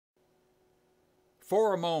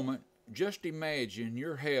For a moment, just imagine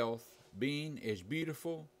your health being as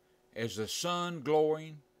beautiful as the sun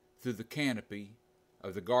glowing through the canopy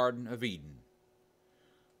of the Garden of Eden.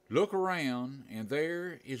 Look around, and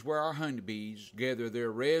there is where our honeybees gather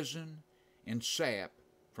their resin and sap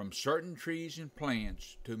from certain trees and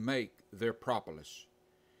plants to make their propolis.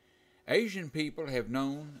 Asian people have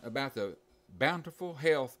known about the bountiful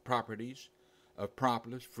health properties of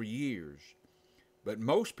propolis for years, but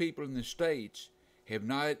most people in the States have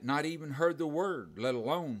not even heard the word, let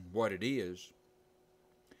alone what it is.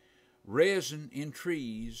 Resin in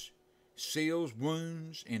trees seals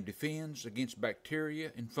wounds and defends against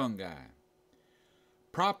bacteria and fungi.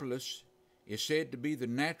 Propolis is said to be the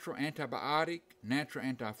natural antibiotic, natural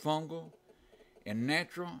antifungal, and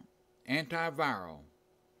natural antiviral.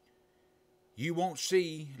 You won't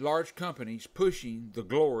see large companies pushing the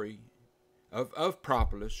glory of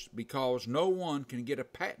propolis because no one can get a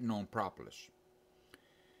patent on propolis.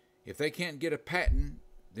 If they can't get a patent,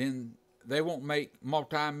 then they won't make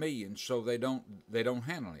multi-millions, so they don't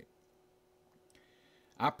handle it.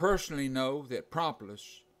 I personally know that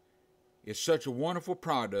propolis is such a wonderful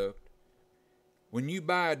product. When you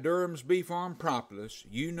buy a Durham's Bee Farm propolis,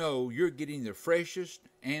 you know you're getting the freshest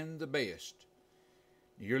and the best.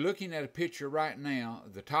 You're looking at a picture right now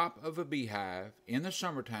of the top of a beehive in the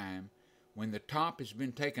summertime when the top has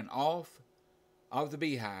been taken off of the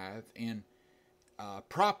beehive, and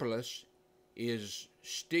propolis is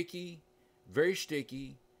sticky, very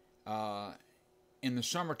sticky in the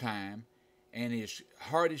summertime, and is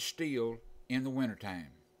hard as steel in the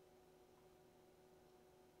wintertime.